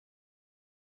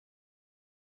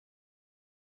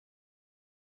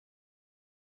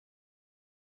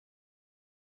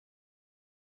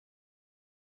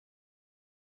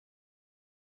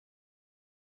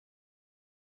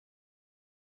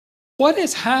What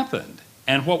has happened,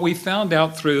 and what we found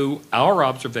out through our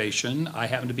observation, I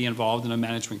happen to be involved in a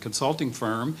management consulting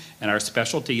firm, and our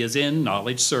specialty is in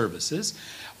knowledge services.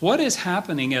 What is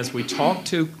happening as we talk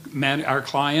to our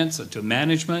clients, to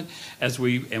management,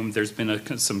 and there's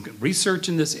been some research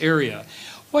in this area,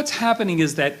 what's happening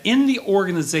is that in the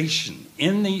organization,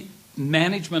 in the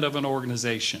management of an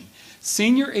organization,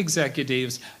 senior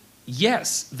executives,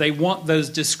 yes, they want those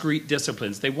discrete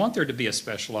disciplines. They want there to be a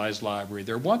specialized library.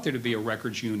 They want there to be a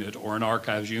records unit or an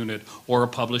archives unit or a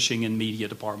publishing and media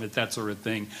department, that sort of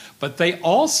thing. But they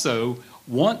also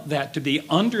want that to be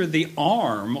under the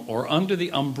arm or under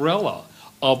the umbrella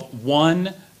of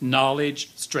one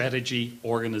knowledge strategy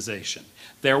organization.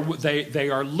 They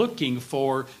are looking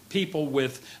for people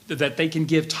that they can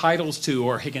give titles to,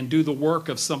 or can do the work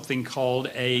of something called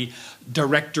a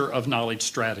director of knowledge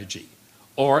strategy,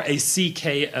 or a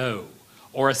CKO,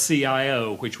 or a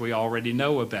CIO, which we already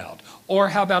know about. Or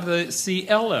how about the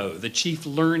CLO, the Chief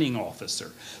Learning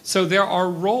Officer? So there are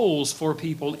roles for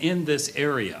people in this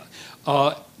area.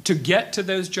 To get to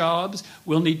those jobs,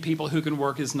 we'll need people who can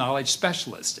work as knowledge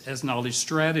specialists, as knowledge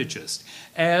strategists,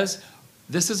 as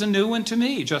this is a new one to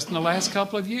me, just in the last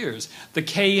couple of years. The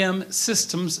KM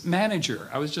Systems Manager.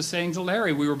 I was just saying to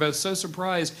Larry, we were both so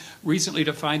surprised recently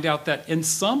to find out that in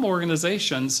some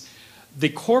organizations, the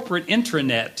corporate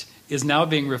intranet is now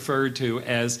being referred to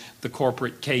as the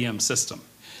corporate KM system.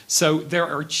 So there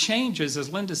are changes,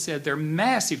 as Linda said, there are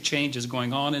massive changes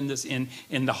going on in this, in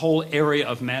the whole area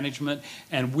of management,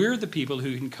 and we're the people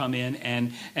who can come in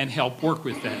and help work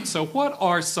with that. So what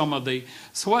are some of the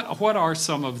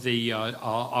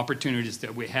opportunities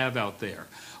that we have out there?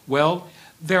 Well,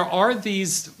 there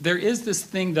is this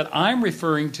thing that I'm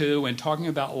referring to and talking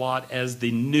about a lot as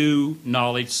the new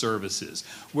knowledge services.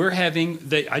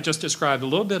 I just described a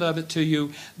little bit of it to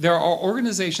you. There are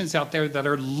organizations out there that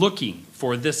are looking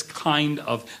for this kind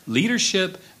of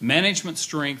leadership, management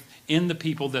strength in the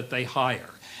people that they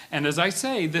hire. And as I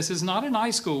say, this is not an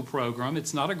iSchool program.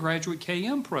 It's not a graduate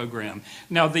KM program.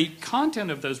 Now, the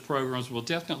content of those programs will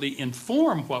definitely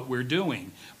inform what we're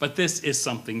doing, but this is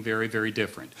something very, very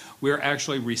different. We're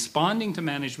actually responding to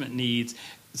management needs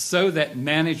so that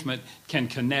management can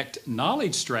connect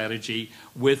knowledge strategy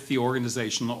with the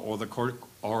organizational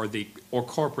or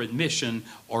corporate mission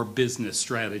or business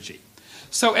strategy.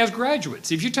 So as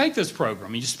graduates, if you take this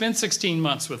program, you spend 16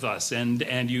 months with us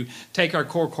and you take our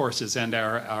core courses and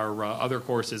our other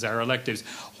courses, our electives,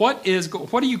 what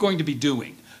are you going to be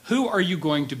doing? Who are you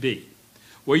going to be?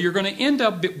 Well, you're going to end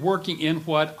up working in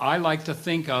what I like to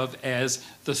think of as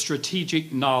the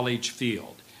strategic knowledge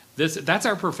field. That's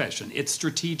our profession. It's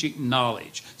strategic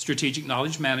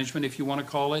knowledge management, if you want to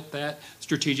call it that,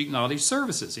 strategic knowledge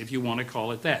services, if you want to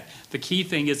call it that. The key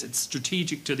thing is it's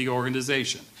strategic to the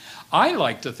organization. I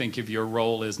like to think of your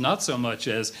role as not so much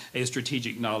as a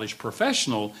strategic knowledge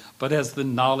professional, but as the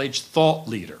knowledge thought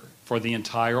leader for the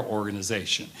entire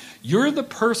organization. You're the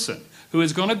person who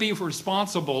is going to be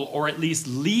responsible, or at least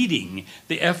leading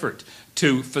the effort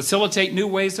to facilitate new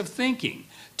ways of thinking,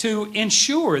 to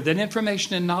ensure that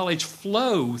information and knowledge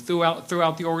flow throughout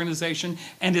the organization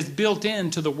and is built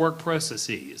into the work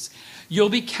processes. You'll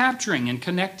be capturing and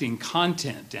connecting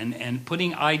content and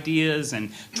putting ideas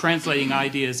and translating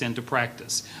ideas into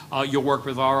practice. You'll work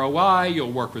with ROI,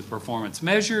 you'll work with performance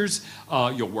measures,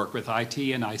 you'll work with IT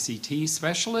and ICT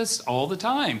specialists all the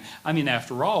time. I mean,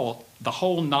 after all, the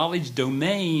whole knowledge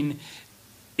domain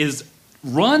is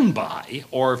run by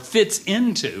or fits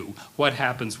into what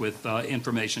happens with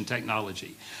information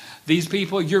technology. These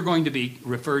people, you're going to be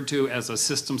referred to as a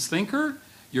systems thinker,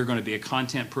 you're going to be a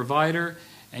content provider,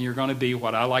 and you're going to be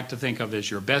what I like to think of as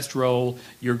your best role.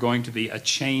 You're going to be a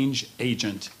change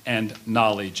agent and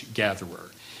knowledge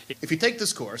gatherer. If you take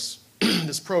this course,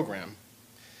 this program,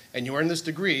 and you earn this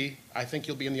degree, I think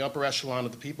you'll be in the upper echelon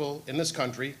of the people in this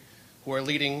country who are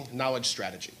leading knowledge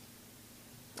strategy.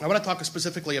 I want to talk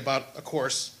specifically about a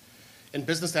course in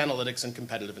business analytics and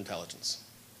competitive intelligence.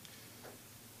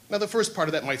 Now, the first part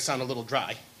of that might sound a little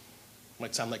dry. It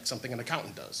might sound like something an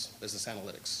accountant does, business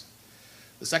analytics.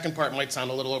 The second part might sound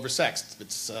a little oversexed.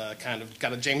 It's kind of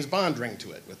got a James Bond ring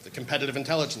to it with the competitive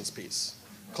intelligence piece.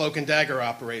 Cloak and dagger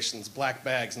operations, black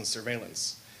bags, and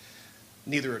surveillance.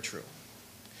 Neither are true.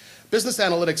 Business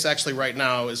analytics actually right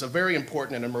now is a very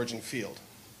important and emerging field.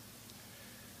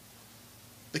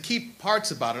 The key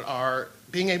parts about it are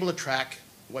being able to track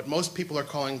what most people are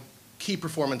calling key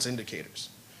performance indicators.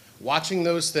 Watching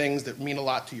those things that mean a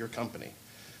lot to your company.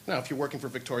 Now, if you're working for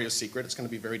Victoria's Secret, it's going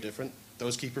to be very different.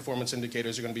 Those key performance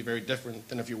indicators are going to be very different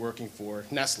than if you're working for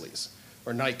Nestle's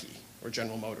or Nike or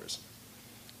General Motors.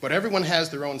 But everyone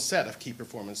has their own set of key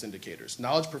performance indicators.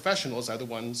 Knowledge professionals are the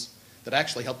ones that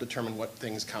actually help determine what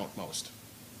things count most.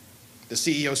 The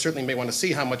CEO certainly may want to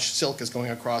see how much silk is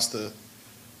going across the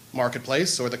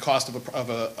marketplace or the cost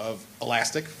of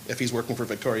elastic if he's working for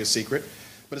Victoria's Secret.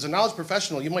 But as a knowledge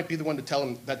professional, you might be the one to tell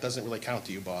him that doesn't really count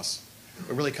to you, boss.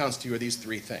 What really counts to you are these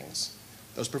three things.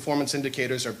 Those performance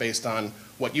indicators are based on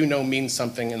what you know means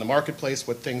something in the marketplace,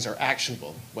 what things are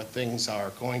actionable, what things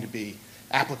are going to be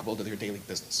applicable to your daily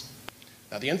business.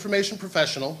 Now, the information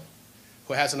professional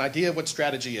who has an idea of what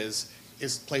strategy is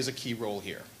plays a key role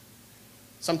here.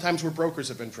 Sometimes we're brokers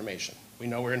of information. We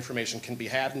know where information can be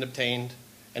had and obtained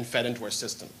and fed into our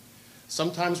system.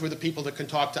 Sometimes we're the people that can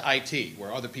talk to IT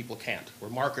where other people can't,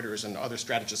 where marketers and other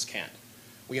strategists can't.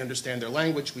 We understand their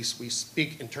language, we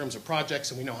speak in terms of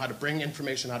projects, and we know how to bring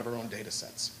information out of our own data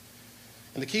sets.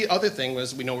 And the key other thing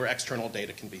was we know where external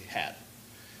data can be had.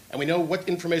 And we know what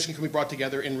information can be brought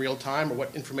together in real time or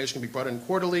what information can be brought in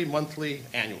quarterly, monthly,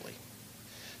 annually.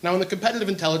 Now, on the competitive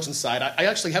intelligence side, I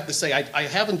actually have to say I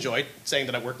have enjoyed saying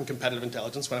that I work in competitive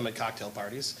intelligence when I'm at cocktail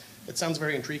parties. It sounds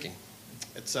very intriguing.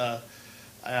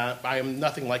 I am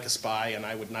nothing like a spy, and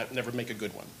I would never make a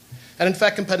good one. And in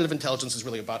fact, competitive intelligence is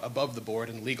really about above the board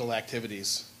and legal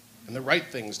activities and the right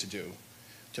things to do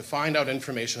to find out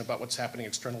information about what's happening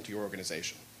external to your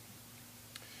organization.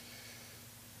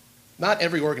 Not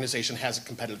every organization has a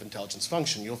competitive intelligence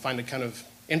function. You'll find it kind of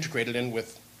integrated in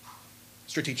with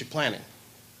strategic planning,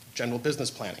 general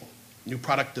business planning, new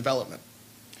product development,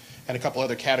 and a couple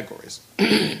other categories.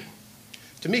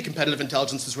 To me, competitive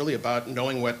intelligence is really about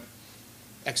knowing what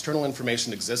external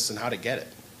information exists and how to get it.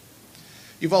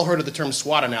 You've all heard of the term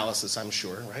SWOT analysis, I'm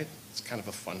sure, right? It's kind of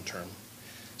a fun term.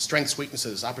 Strengths,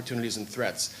 weaknesses, opportunities, and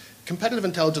threats. Competitive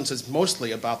intelligence is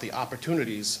mostly about the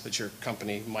opportunities that your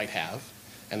company might have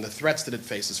and the threats that it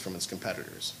faces from its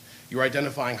competitors. You're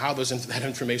identifying how that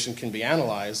information can be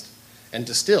analyzed and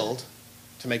distilled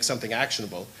to make something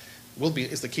actionable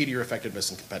is the key to your effectiveness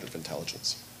in competitive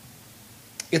intelligence.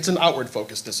 It's an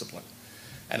outward-focused discipline.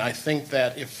 And I think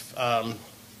that if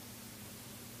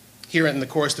here in the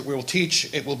course that we will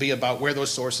teach, it will be about where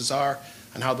those sources are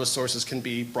and how those sources can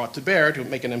be brought to bear to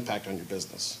make an impact on your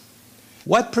business.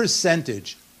 What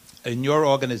percentage in your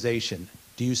organization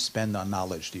do you spend on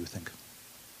knowledge, do you think?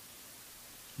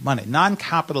 Money,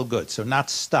 non-capital goods, so not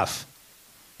stuff,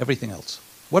 everything else.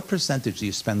 What percentage do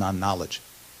you spend on knowledge?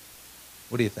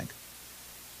 What do you think?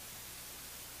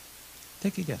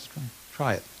 Take a guess,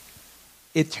 try it.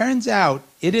 It turns out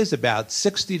it is about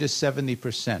 60 to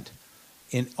 70%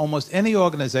 in almost any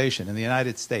organization in the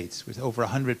United States with over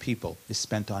 100 people is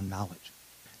spent on knowledge.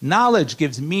 Knowledge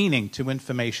gives meaning to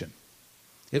information.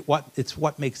 It's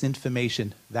what makes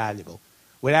information valuable.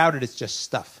 Without it, it's just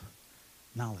stuff.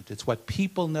 Knowledge. It's what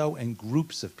people know and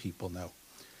groups of people know.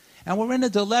 And we're in a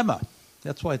dilemma.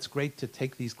 That's why it's great to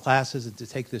take these classes and to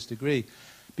take this degree,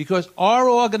 because our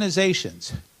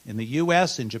organizations in the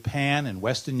US and Japan and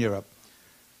Western Europe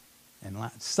and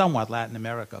somewhat Latin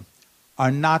America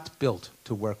are not built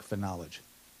to work for knowledge.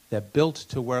 They're built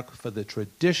to work for the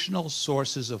traditional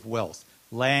sources of wealth,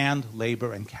 land,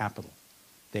 labor, and capital.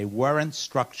 They weren't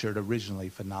structured originally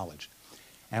for knowledge.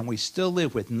 And we still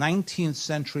live with 19th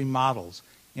century models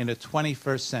in a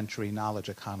 21st century knowledge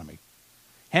economy.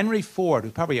 Henry Ford,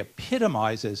 who probably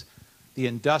epitomizes the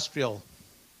industrial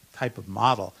type of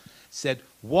model, said,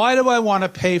 "Why do I want to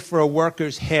pay for a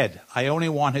worker's head? I only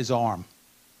want his arm."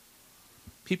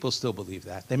 People still believe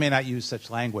that. They may not use such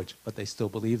language, but they still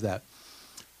believe that.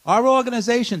 Our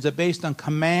organizations are based on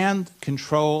command,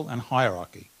 control, and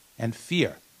hierarchy, and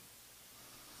fear.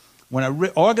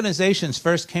 When organizations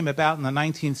first came about in the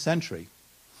 19th century,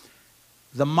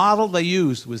 the model they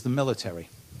used was the military.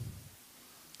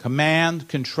 Command,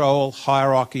 control,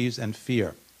 hierarchies, and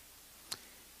fear.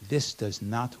 This does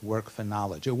not work for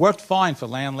knowledge. It worked fine for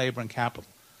land, labor, and capital.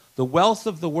 The wealth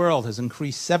of the world has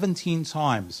increased 17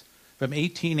 times from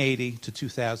 1880 to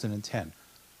 2010.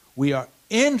 We are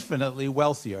infinitely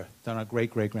wealthier than our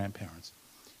great-great-grandparents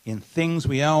in things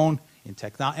we own, in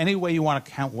technology, any way you want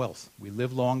to count wealth. We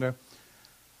live longer.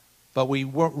 But we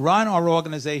run our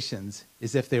organizations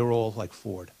as if they were all like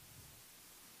Ford.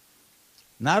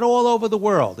 Not all over the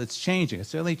world. It's changing. It's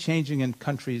certainly changing in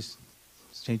countries.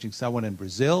 It's changing somewhat in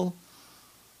Brazil,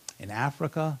 in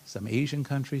Africa, some Asian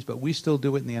countries, but we still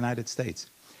do it in the United States.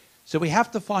 So we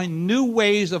have to find new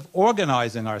ways of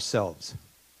organizing ourselves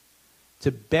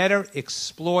to better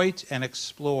exploit and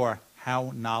explore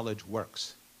how knowledge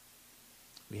works.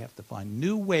 We have to find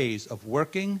new ways of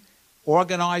working,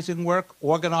 organizing work,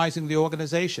 organizing the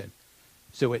organization.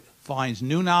 So it finds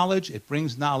new knowledge, it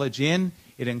brings knowledge in,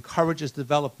 it encourages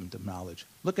development of knowledge.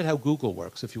 Look at how Google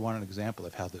works if you want an example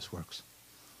of how this works.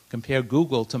 Compare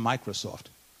Google to Microsoft.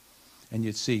 and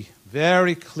you'd see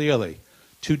very clearly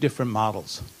two different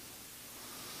models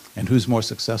and who's more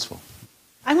successful.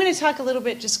 I'm going to talk a little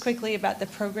bit just quickly about the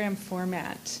program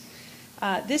format.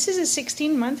 This is a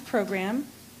 16-month program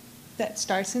that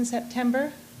starts in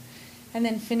September and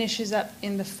then finishes up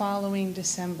in the following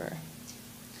December.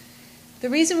 The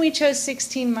reason we chose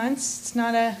 16 months, it's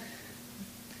not a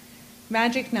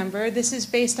magic number. This is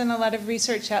based on a lot of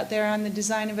research out there on the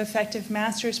design of effective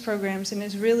master's programs and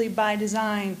is really by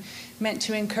design meant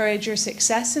to encourage your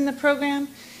success in the program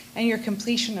and your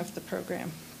completion of the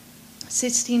program.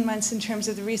 16 months in terms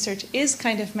of the research is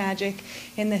kind of magic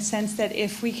in the sense that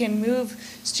if we can move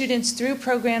students through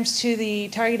programs to the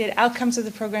targeted outcomes of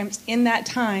the programs in that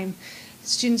time,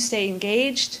 students stay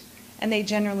engaged and they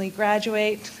generally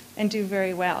graduate and do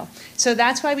very well. So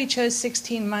that's why we chose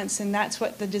 16 months, and that's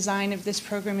what the design of this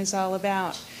program is all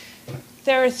about.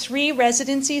 There are 3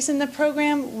 residencies in the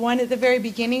program, one at the very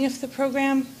beginning of the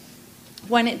program,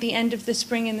 one at the end of the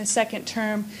spring in the second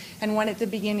term, and one at the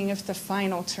beginning of the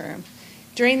final term.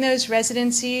 During those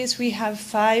residencies, we have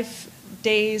 5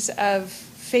 days of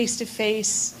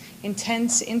face-to-face,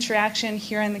 intense interaction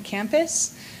here on the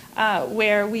campus,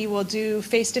 where we will do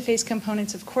face-to-face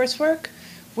components of coursework,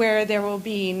 where there will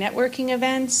be networking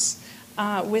events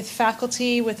with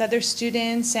faculty, with other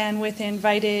students, and with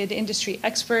invited industry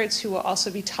experts who will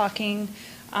also be talking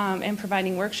and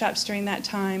providing workshops during that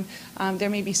time. There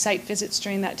may be site visits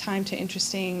during that time to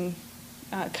interesting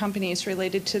companies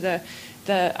related to the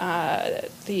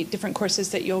different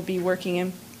courses that you'll be working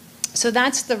in. So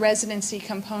that's the residency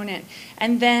component.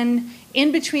 And then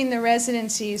in between the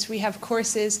residencies, we have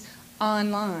courses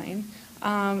online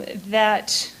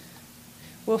that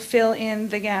will fill in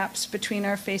the gaps between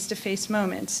our face-to-face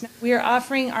moments. We are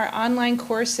offering our online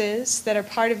courses that are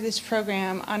part of this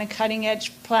program on a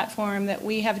cutting-edge platform that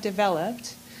we have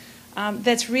developed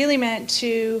that's really meant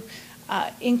to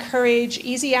encourage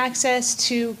easy access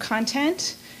to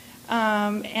content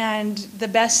and the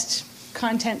best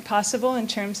content possible in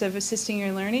terms of assisting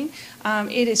your learning.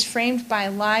 It is framed by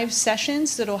live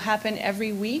sessions that will happen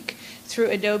every week through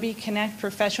Adobe Connect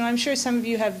Professional. I'm sure some of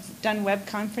you have done web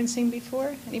conferencing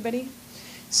before. Anybody?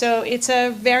 So it's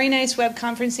a very nice web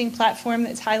conferencing platform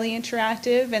that's highly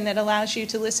interactive and that allows you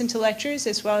to listen to lectures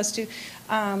as well as to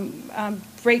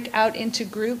break out into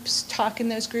groups, talk in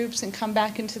those groups, and come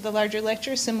back into the larger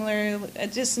lecture, similar,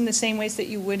 just in the same ways that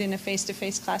you would in a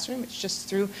face-to-face classroom. It's just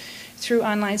through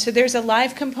online. So there's a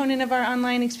live component of our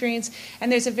online experience,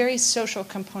 and there's a very social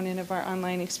component of our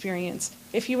online experience.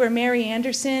 If you were Mary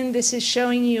Anderson, this is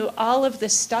showing you all of the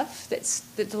stuff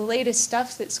the latest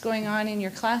stuff that's going on in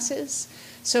your classes.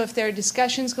 So if there are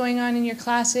discussions going on in your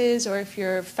classes, or if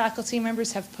your faculty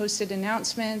members have posted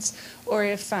announcements, or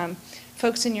if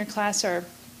folks in your class are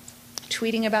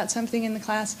tweeting about something in the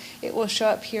class, it will show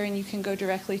up here and you can go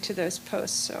directly to those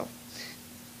posts. So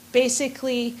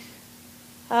basically,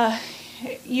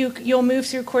 you'll move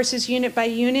through courses unit by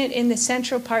unit. In the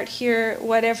central part here,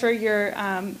 whatever you're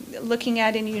looking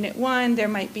at in Unit 1, there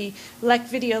might be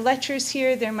video lectures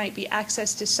here, there might be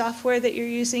access to software that you're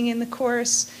using in the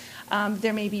course,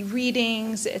 there may be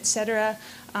readings, etc.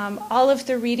 All of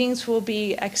the readings will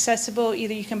be accessible.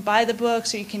 Either you can buy the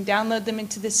books or you can download them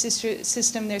into the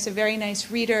system. There's a very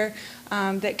nice reader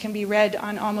that can be read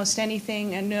on almost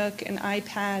anything, a Nook, an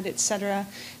iPad, etc.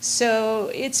 So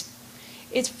it's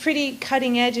pretty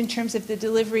cutting edge in terms of the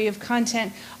delivery of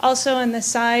content. Also on the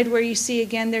side where you see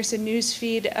again there's a news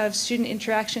feed of student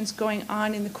interactions going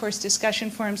on in the course discussion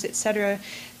forums, etc.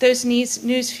 Those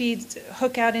news feeds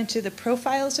hook out into the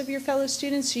profiles of your fellow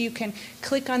students, so you can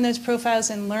click on those profiles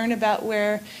and learn about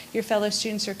where your fellow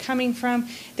students are coming from.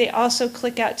 They also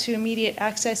click out to immediate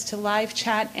access to live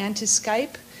chat and to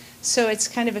Skype. So it's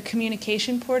kind of a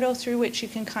communication portal through which you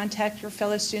can contact your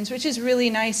fellow students, which is really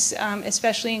nice,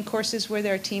 especially in courses where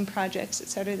there are team projects, et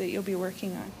cetera, that you'll be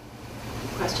working on.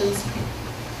 Questions?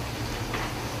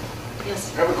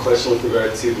 Yes? I have a question with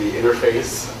regard to the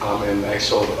interface and the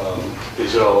actual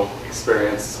digital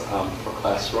experience for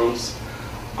classrooms.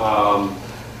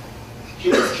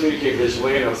 Humans communicate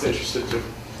visually, and I was interested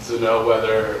to know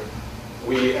whether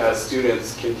we as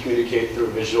students can communicate through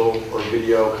visual or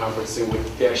video conferencing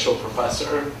with the actual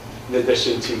professor in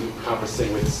addition to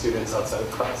conferencing with students outside of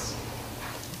class.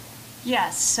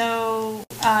 Yes, so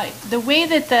the way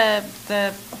that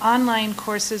the online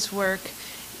courses work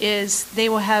is they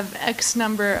will have X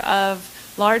number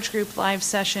of large group live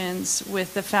sessions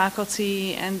with the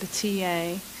faculty and the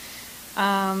TA.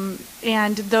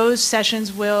 And those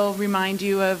sessions will remind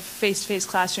you of face-to-face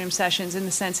classroom sessions in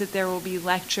the sense that there will be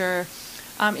lecture,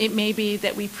 It may be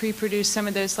that we pre-produce some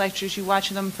of those lectures, you watch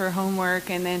them for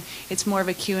homework, and then it's more of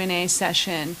a Q&A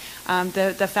session.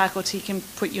 The faculty can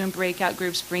put you in breakout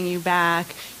groups, bring you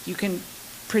back. You can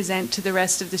present to the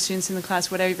rest of the students in the class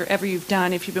whatever you've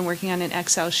done, if you've been working on an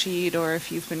Excel sheet or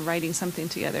if you've been writing something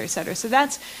together, et cetera. So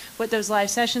that's what those live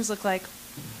sessions look like.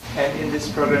 And in this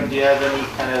program, do you have any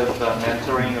kind of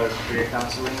mentoring or career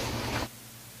counseling?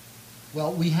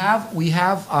 Well, we have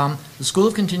the School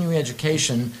of Continuing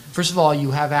Education. First of all,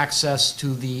 you have access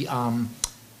to the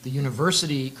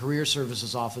University Career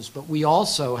Services Office, but we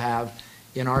also have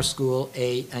in our school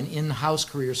an in-house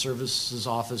Career Services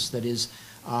Office that is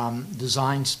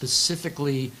designed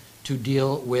specifically to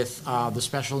deal with the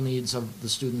special needs of the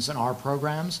students in our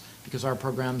programs, because our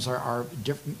programs are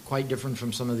quite different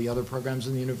from some of the other programs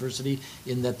in the university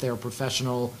in that they're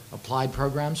professional applied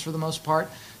programs for the most part.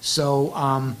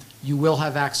 So you will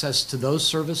have access to those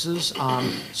services.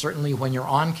 Certainly when you're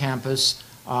on campus,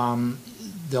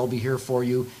 they'll be here for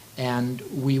you, and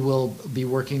we will be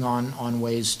working on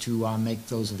ways to make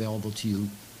those available to you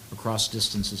across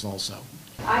distances also.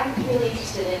 I'm really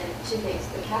interested in two things.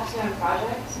 The capstone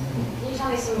project. Can you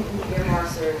tell me some of your more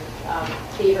sort of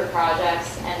favorite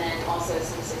projects, and then also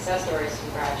some success stories from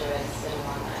graduates and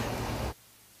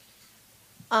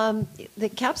alumni? The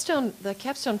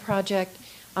capstone project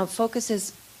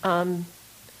focuses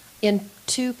in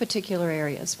two particular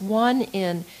areas. One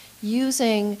in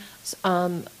using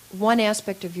one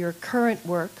aspect of your current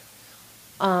work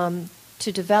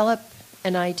to develop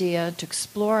an idea, to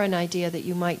explore an idea that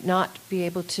you might not be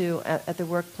able to at the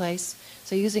workplace.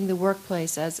 So using the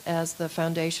workplace as the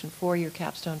foundation for your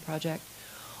capstone project.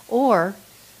 Or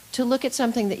to look at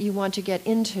something that you want to get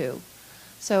into.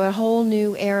 So a whole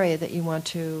new area that you want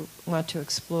to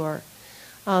explore.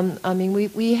 I mean,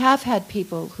 we have had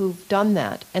people who've done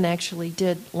that and actually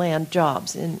did land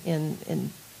jobs in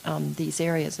these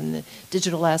areas, in the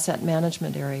digital asset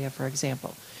management area, for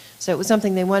example. So it was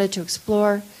something they wanted to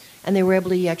explore, and they were able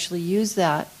to actually use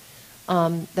that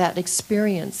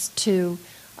experience to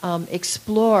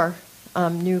explore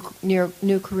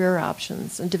new career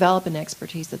options and develop an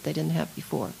expertise that they didn't have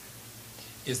before.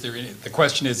 The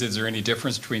question is there any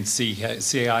difference between CIO,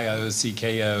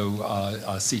 CKO,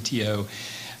 CTO,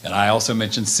 and I also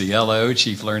mentioned CLO,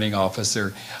 Chief Learning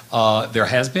Officer. There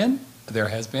has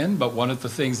been, but one of the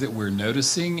things that we're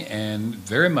noticing, and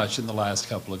very much in the last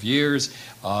couple of years,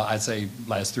 I'd say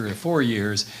last 3 or 4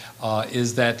 years,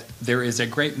 is that there is a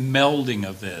great melding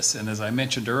of this. And as I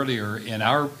mentioned earlier,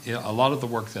 a lot of the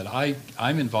work that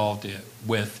I'm involved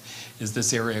with is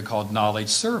this area called knowledge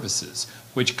services,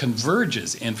 which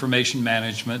converges information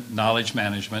management, knowledge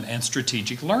management, and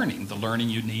strategic learning, the learning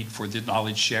you need for the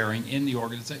knowledge sharing in the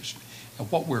organization.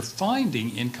 And what we're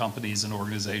finding in companies and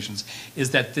organizations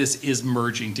is that this is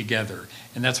merging together.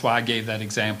 And that's why I gave that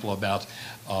example about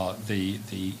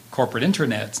the corporate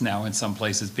intranets now in some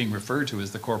places being referred to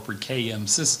as the corporate KM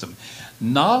system.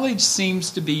 Knowledge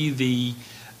seems to be the,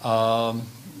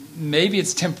 maybe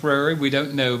it's temporary, we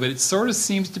don't know, but it sort of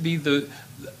seems to be the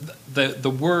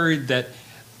word that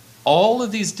all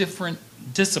of these different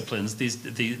disciplines, these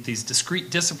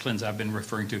discrete disciplines I've been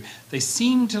referring to, they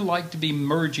seem to like to be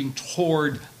merging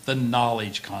toward the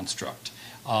knowledge construct.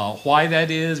 Why that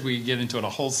is, we get into a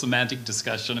whole semantic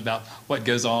discussion about what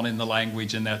goes on in the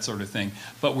language and that sort of thing,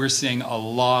 but we're seeing a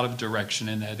lot of direction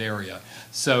in that area.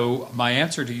 So my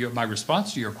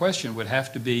response to your question would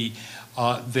have to be,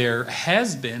 there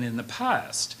has been in the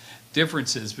past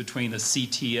differences between a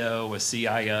CTO, a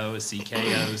CIO, a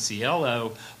CKO,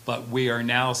 CLO, but we are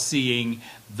now seeing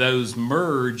those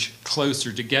merge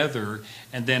closer together.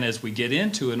 And then as we get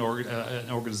into an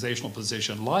organizational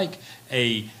position like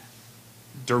a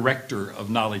director of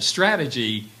knowledge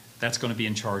strategy, that's going to be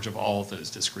in charge of all of those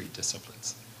discrete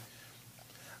disciplines.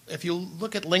 If you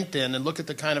look at LinkedIn and look at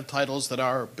the kind of titles that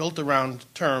are built around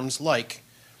terms like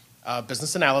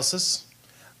business analysis,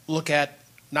 look at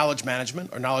knowledge management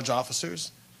or knowledge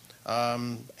officers,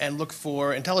 and look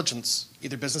for intelligence,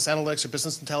 either business analytics or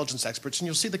business intelligence experts, and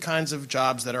you'll see the kinds of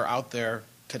jobs that are out there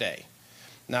today.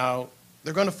 Now,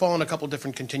 they're going to fall in a couple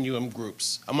different continuum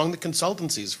groups. Among the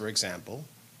consultancies, for example,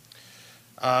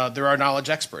 there are knowledge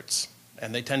experts,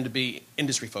 and they tend to be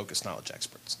industry-focused knowledge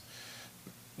experts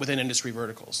within industry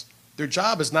verticals. Their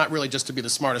job is not really just to be the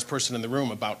smartest person in the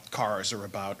room about cars or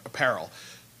about apparel.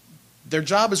 Their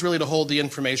job is really to hold the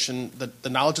information, the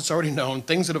knowledge that's already known,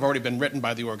 things that have already been written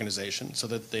by the organization so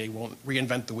that they won't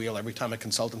reinvent the wheel every time a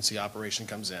consultancy operation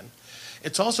comes in.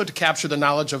 It's also to capture the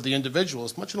knowledge of the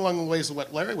individuals, much along the ways of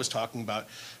what Larry was talking about,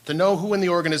 to know who in the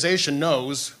organization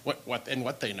knows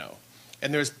what they know.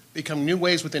 And there's become new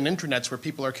ways within intranets where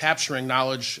people are capturing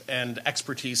knowledge and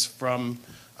expertise from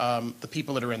the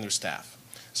people that are in their staff.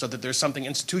 So that there's something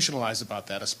institutionalized about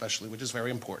that especially, which is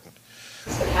very important.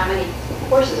 But how many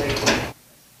courses are you taking?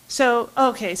 So,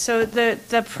 okay, so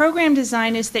the program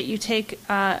design is that you take,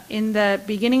 in the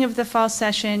beginning of the fall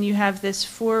session, you have this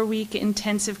 4-week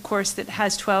intensive course that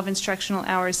has 12 instructional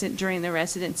hours during the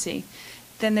residency.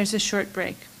 Then there's a short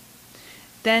break.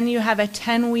 Then you have a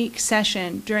 10-week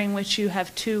session during which you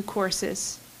have 2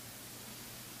 courses.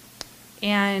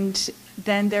 And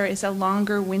then there is a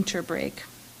longer winter break.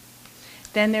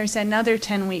 Then there's another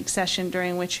 10-week session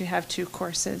during which you have 2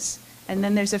 courses. And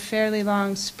then there's a fairly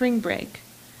long spring break.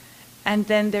 And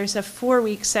then there's a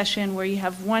 4-week session where you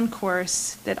have 1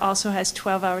 course that also has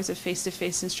 12 hours of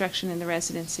face-to-face instruction in the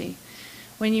residency.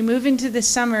 When you move into the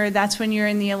summer, that's when you're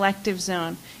in the elective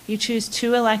zone. You choose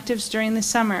 2 electives during the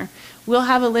summer. We'll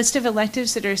have a list of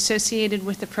electives that are associated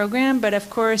with the program, but of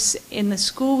course, in the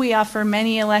school we offer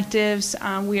many electives.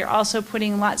 We are also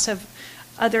putting lots of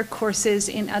other courses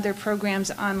in other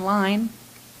programs online.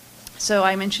 So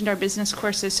I mentioned our business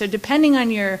courses. So depending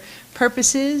on your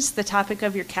purposes, the topic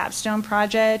of your capstone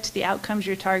project, the outcomes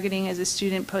you're targeting as a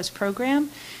student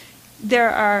post-program, there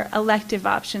are elective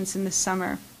options in the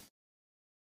summer.